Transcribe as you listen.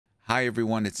Hi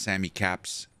everyone, it's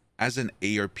SamyCaps. As an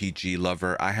ARPG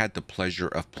lover, I had the pleasure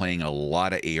of playing a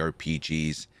lot of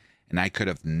ARPGs, and I could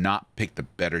have not picked a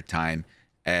better time,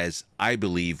 as I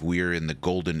believe we're in the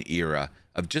golden era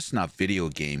of just not video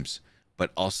games,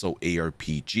 but also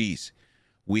ARPGs.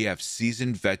 We have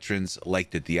seasoned veterans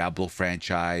like the Diablo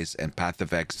franchise and Path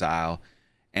of Exile,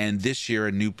 and this year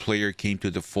a new player came to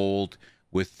the fold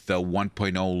with the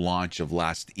 1.0 launch of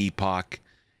Last Epoch,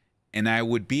 and I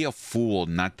would be a fool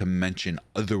not to mention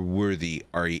other worthy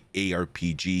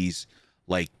ARPGs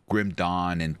like Grim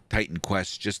Dawn and Titan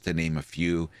Quest, just to name a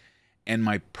few. And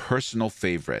my personal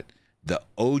favorite, the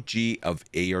OG of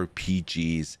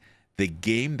ARPGs, the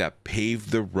game that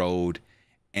paved the road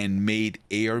and made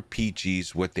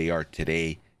ARPGs what they are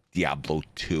today, Diablo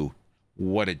 2.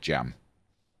 What a gem.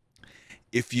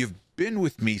 If you've been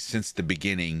with me since the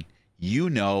beginning, you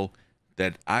know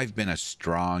that I've been a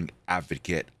strong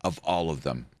advocate of all of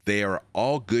them. They are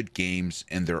all good games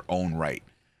in their own right.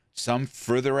 Some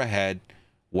further ahead,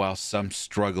 while some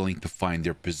struggling to find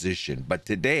their position. But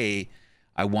today,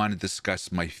 I want to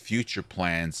discuss my future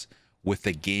plans with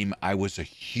a game I was a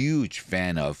huge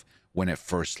fan of when it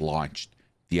first launched,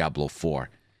 Diablo 4,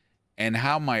 and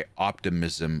how my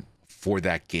optimism for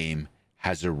that game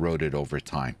has eroded over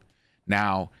time.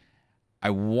 Now,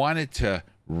 I wanted to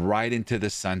ride into the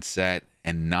sunset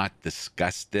and not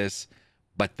discuss this,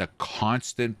 but the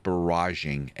constant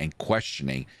barraging and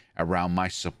questioning around my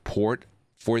support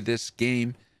for this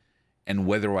game and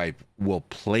whether I will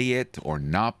play it or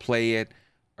not play it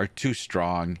are too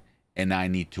strong, and I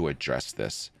need to address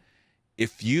this.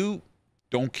 If you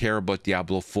don't care about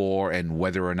Diablo 4 and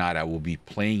whether or not I will be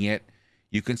playing it,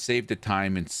 you can save the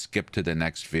time and skip to the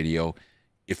next video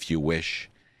if you wish.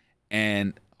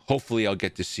 And hopefully I'll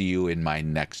get to see you in my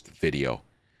next video.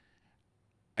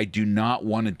 I do not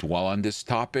want to dwell on this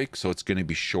topic, so it's going to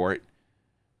be short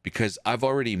because I've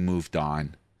already moved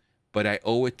on, but I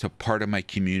owe it to part of my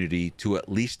community to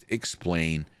at least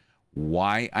explain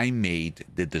why I made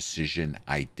the decision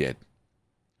I did.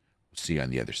 We'll see you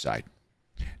on the other side.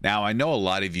 Now, I know a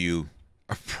lot of you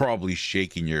are probably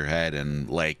shaking your head and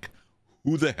like,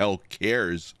 who the hell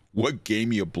cares what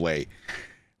game you play?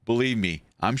 Believe me,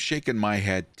 I'm shaking my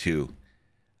head too.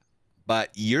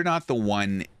 But you're not the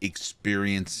one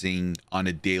experiencing on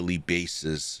a daily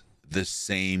basis the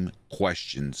same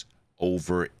questions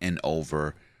over and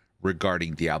over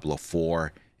regarding Diablo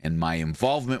 4 and my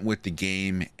involvement with the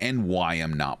game and why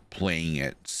I'm not playing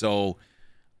it. So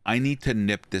I need to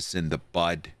nip this in the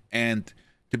bud. And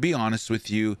to be honest with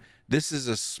you, this is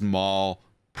a small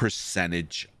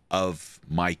percentage of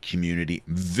my community.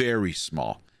 Very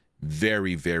small.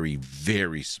 Very, very,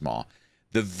 very small.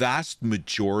 The vast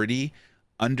majority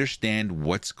understand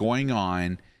what's going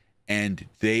on and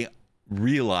they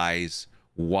realize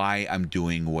why I'm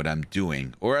doing what I'm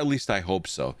doing, or at least I hope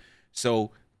so.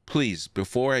 So please,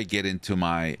 before I get into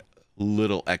my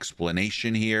little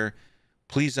explanation here,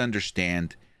 please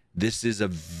understand this is a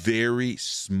very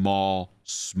small,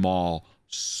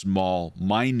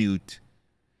 minute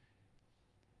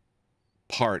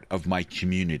part of my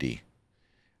community.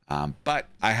 But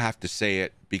I have to say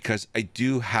it because I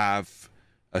do have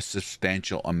a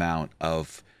substantial amount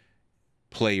of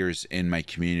players in my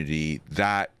community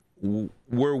that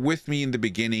were with me in the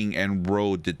beginning and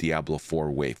rode the Diablo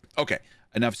 4 wave. Okay,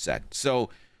 enough said. So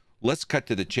let's cut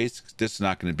to the chase. This is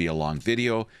not going to be a long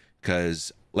video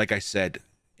because, like I said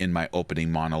in my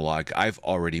opening monologue, I've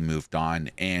already moved on.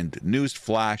 And news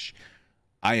flash,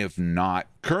 I have not.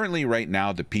 Currently, right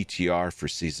now, the PTR for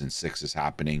Season 6 is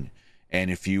happening. And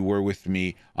if you were with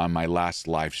me on my last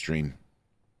live stream,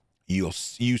 you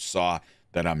saw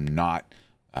that I'm not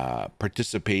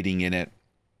participating in it.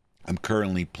 I'm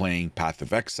currently playing Path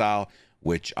of Exile,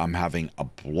 which I'm having a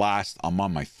blast. I'm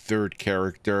on my third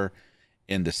character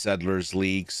in the Settlers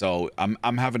League, so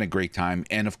I'm having a great time.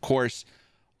 And of course,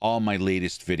 all my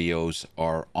latest videos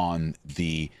are on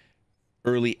the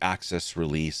early access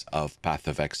release of Path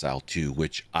of Exile 2,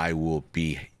 which I will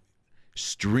be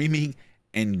streaming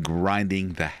and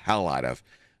grinding the hell out of.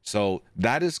 So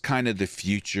that is kind of the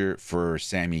future for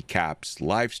SamyCaps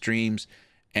live streams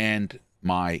and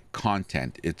my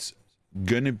content. It's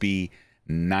gonna be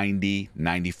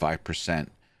 95%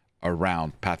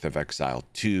 around Path of Exile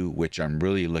 2, which I'm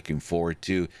really looking forward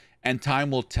to, and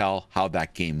time will tell how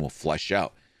that game will flesh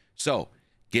out. So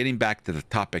getting back to the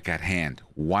topic at hand,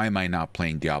 why am I not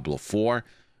playing Diablo 4?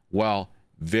 Well,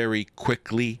 very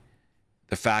quickly,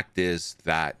 the fact is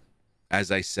that, as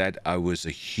I said, I was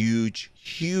a huge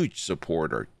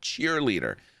supporter,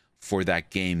 cheerleader for that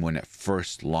game when it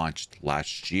first launched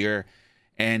last year.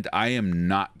 And I am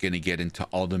not going to get into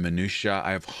all the minutia.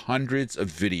 I have hundreds of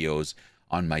videos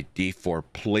on my D4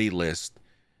 playlist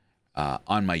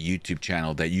on my YouTube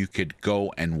channel that you could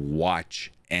go and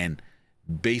watch. And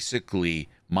basically,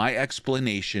 my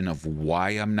explanation of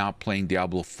why I'm not playing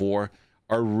Diablo 4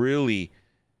 are really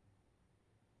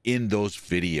in those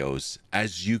videos.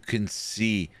 As you can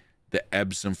see, the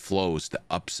ebbs and flows, the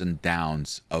ups and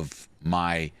downs of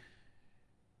my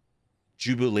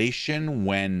jubilation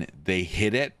when they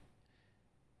hit it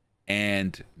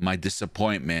and my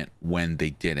disappointment when they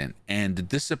didn't. And the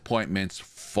disappointments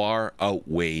far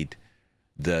outweighed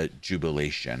the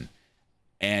jubilation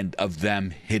and of them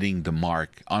hitting the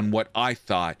mark on what I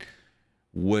thought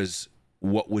was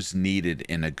what was needed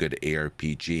in a good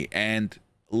ARPG. And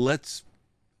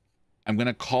I'm going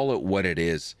to call it what it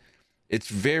is. It's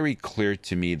very clear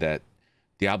to me that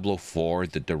Diablo 4,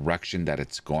 the direction that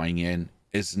it's going in,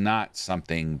 is not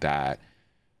something that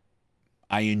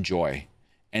I enjoy.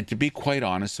 And to be quite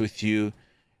honest with you,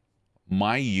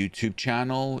 my YouTube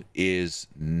channel is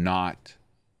not,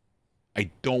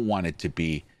 I don't want it to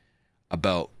be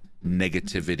about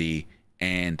negativity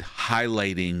and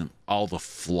highlighting all the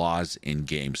flaws in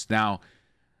games. Now,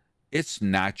 it's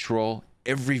natural.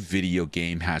 Every video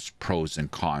game has pros and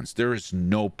cons. There is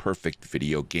no perfect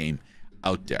video game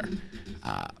out there.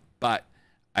 But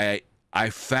I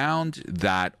found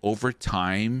that over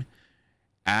time,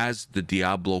 as the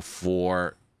Diablo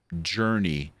 4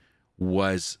 journey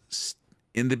was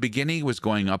in the beginning, it was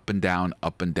going up and down,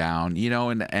 you know,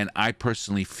 and I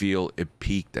personally feel it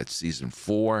peaked at season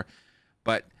 4,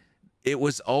 but it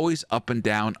was always up and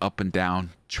down,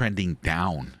 trending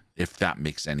down, if that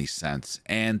makes any sense.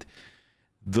 And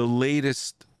the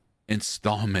latest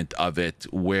installment of it,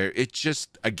 where it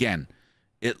just, again,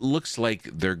 it looks like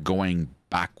they're going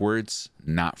backwards,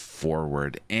 not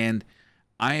forward. And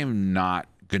I am not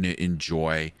going to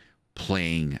enjoy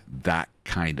playing that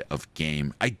kind of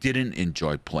game. I didn't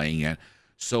enjoy playing it.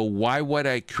 So why would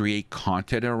I create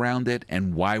content around it?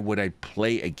 And why would I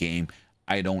play a game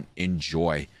I don't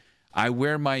enjoy? I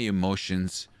wear my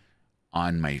emotions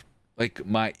on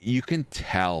you can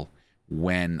tell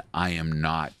when I am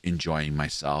not enjoying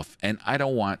myself. And I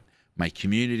don't want my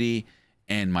community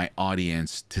and my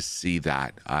audience to see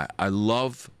that. I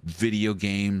love video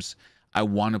games. I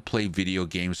want to play video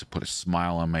games to put a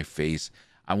smile on my face.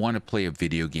 I want to play a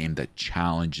video game that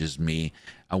challenges me.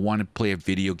 I want to play a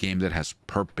video game that has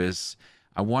purpose.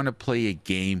 I want to play a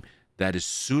game that is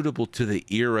suitable to the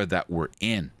era that we're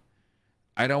in.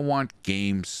 I don't want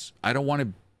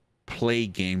to play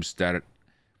games that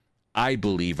I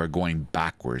believe are going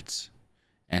backwards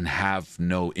and have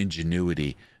no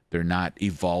ingenuity. They're not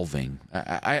evolving.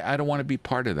 I don't want to be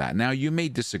part of that. Now, you may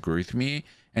disagree with me,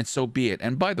 and so be it.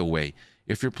 And by the way,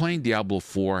 if you're playing Diablo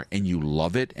 4 and you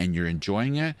love it and you're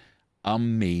enjoying it,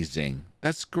 amazing.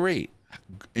 That's great.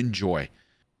 Enjoy.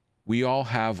 We all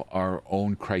have our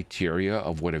own criteria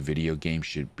of what a video game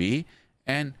should be.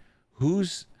 And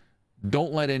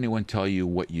don't let anyone tell you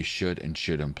what you should and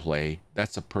shouldn't play.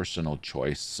 That's a personal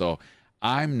choice. So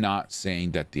I'm not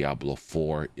saying that Diablo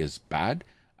 4 is bad.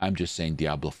 I'm just saying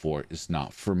Diablo 4 is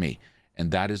not for me.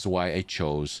 And that is why I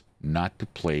chose not to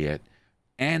play it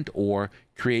and or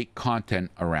create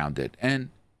content around it. And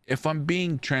if I'm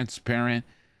being transparent,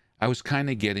 I was kind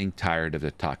of getting tired of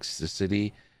the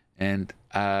toxicity, and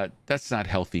that's not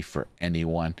healthy for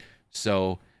anyone.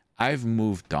 So I've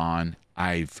moved on.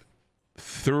 I've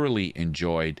thoroughly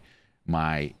enjoyed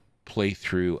my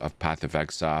playthrough of Path of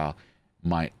Exile.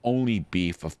 My only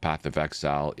beef of Path of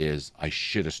Exile is I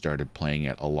should have started playing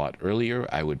it a lot earlier.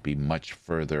 I would be much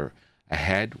further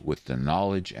ahead with the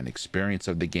knowledge and experience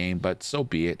of the game, but so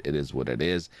be it. It is what it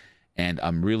is. And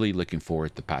I'm really looking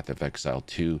forward to Path of Exile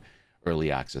 2 early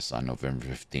access on November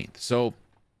 15th. So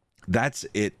that's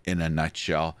it in a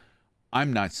nutshell.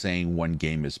 I'm not saying one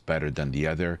game is better than the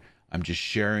other. I'm just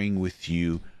sharing with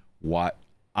you what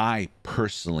I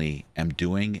personally am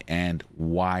doing and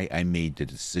why I made the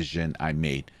decision I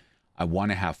made. I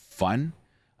want to have fun.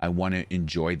 I want to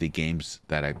enjoy the games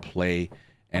that I play,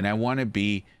 and I want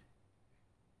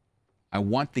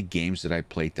the games that I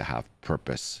play to have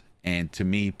purpose. And to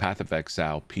me, Path of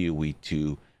Exile, PoE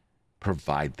 2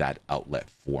 provide that outlet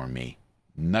for me.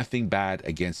 Nothing bad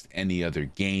against any other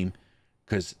game,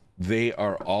 because they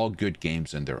are all good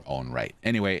games in their own right.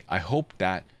 Anyway, I hope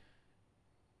that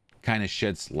kind of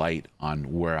sheds light on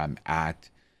where I'm at.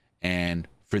 And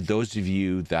for those of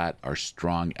you that are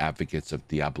strong advocates of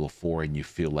Diablo 4 and you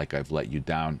feel like I've let you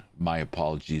down, my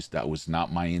apologies. That was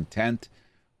not my intent,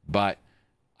 but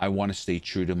I want to stay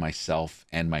true to myself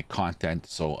and my content.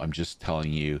 So I'm just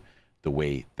telling you the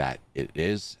way that it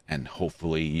is, and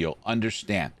hopefully you'll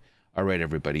understand. All right,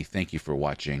 everybody, thank you for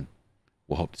watching.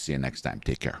 We'll hope to see you next time.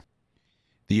 Take care.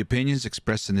 The opinions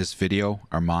expressed in this video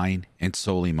are mine and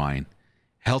solely mine.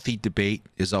 Healthy debate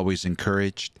is always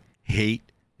encouraged.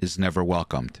 Hate is never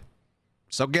welcomed.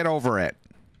 So get over it.